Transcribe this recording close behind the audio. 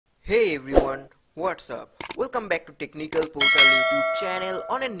Hey everyone, what's up? Welcome back to Technical Portal YouTube channel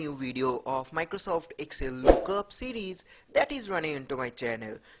on a new video of Microsoft Excel LOOKUP series that is running into my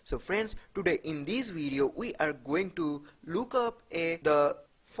channel. So friends, today in this video we are going to look up the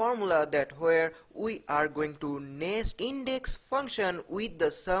formula that where we are going to nest index function with the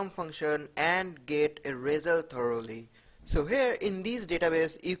sum function and get a result thoroughly. So here in this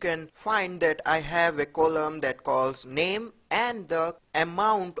database you can find that I have a column that calls name and the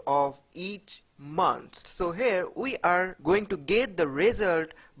amount of each month. So here we are going to get the result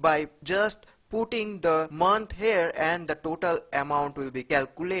by just putting the month here and the total amount will be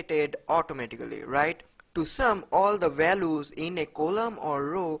calculated automatically, right? To sum all the values in a column or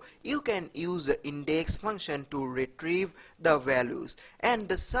row, you can use the index function to retrieve the values and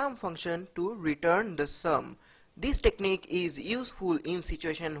the sum function to return the sum. This technique is useful in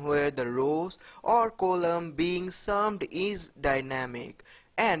situations where the rows or column being summed is dynamic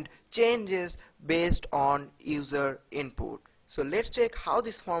and changes based on user input. So let's check how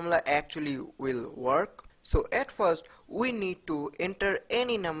this formula actually will work. So at first we need to enter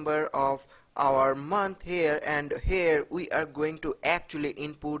any number of our month here, and here we are going to actually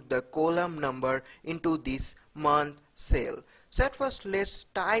input the column number into this month cell. So at first let's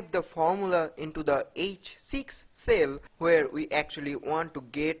type the formula into the H6 cell where we actually want to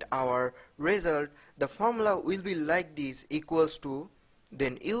get our result. The formula will be like this, equals to,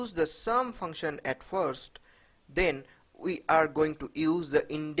 then use the sum function at first, then we are going to use the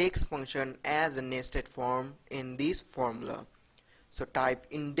index function as a nested form in this formula. So type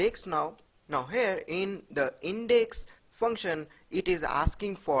index now. Now here in the index function it is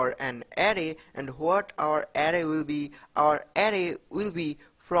asking for an array, and what our array will be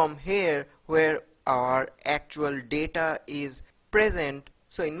from here where our actual data is present.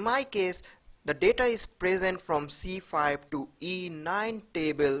 So in my case the data is present from C5 to E9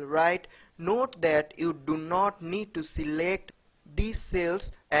 table, right? Note that you do not need to select these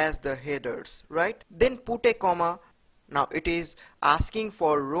cells as the headers, right? Then put a comma. Now it is asking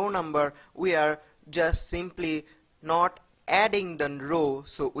for row number. We are just simply not adding the row,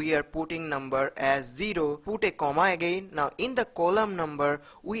 so we are putting number as 0. Put a comma again. Now in the column number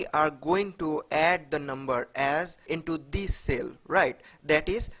we are going to add the number as into this cell, right? That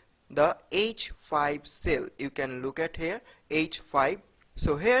is the H5 cell. You can look at here, H5.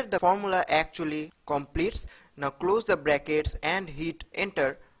 So here the formula actually completes. Now close the brackets and hit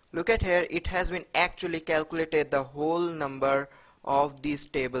enter. Look at here, it has been actually calculated the whole number of this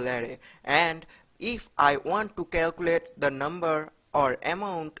table array. And if I want to calculate the number or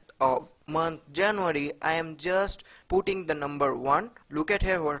amount of month January, I am just putting the number 1. Look at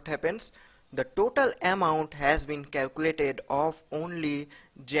here what happens. The total amount has been calculated of only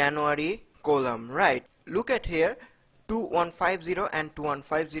January column, right? Look at here, 2150 and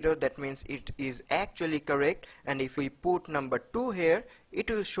 2150, that means it is actually correct, and if we put number 2 here, it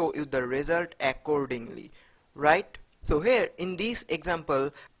will show you the result accordingly, right? So here in this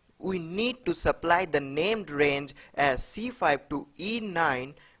example we need to supply the named range as C5 to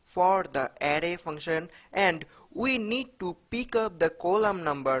E9 for the array function, and we need to pick up the column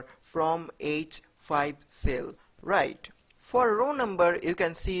number from H5 cell, right? For row number you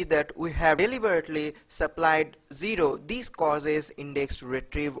can see that we have deliberately supplied 0. This causes index to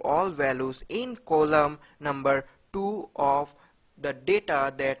retrieve all values in column number 2 of the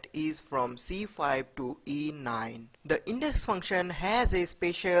data that is from C5 to E9. The index function has a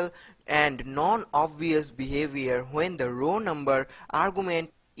special and non-obvious behavior when the row number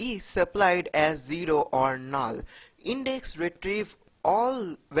argument is supplied as 0 or null. Index retrieve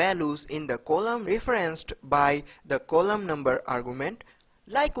all values in the column referenced by the column number argument.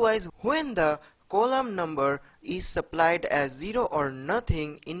 Likewise, when the column number is supplied as 0 or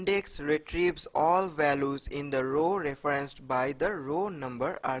nothing, index retrieves all values in the row referenced by the row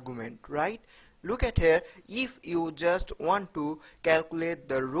number argument, right? Look at here, if you just want to calculate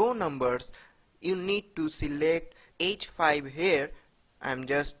the row numbers, you need to select H5 here. I'm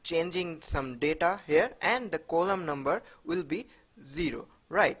just changing some data here and the column number will be 0,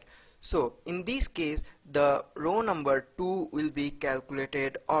 right? So in this case the row number 2 will be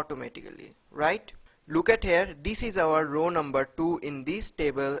calculated automatically, right? Look at here, this is our row number 2 in this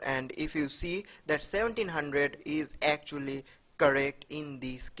table, and if you see that 1700 is actually correct in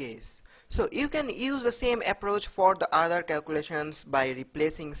this case. So you can use the same approach for the other calculations by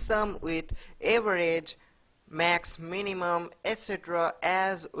replacing sum with average, max, minimum, etc.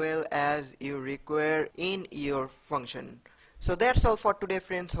 as well as you require in your function. So that's all for today,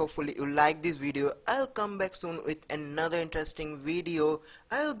 friends. Hopefully you like this video. I'll come back soon with another interesting video.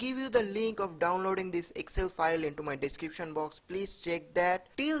 I'll give you the link of downloading this Excel file into my description box. Please check that.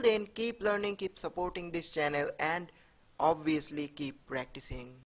 Till then, keep learning, keep supporting this channel, and obviously keep practicing.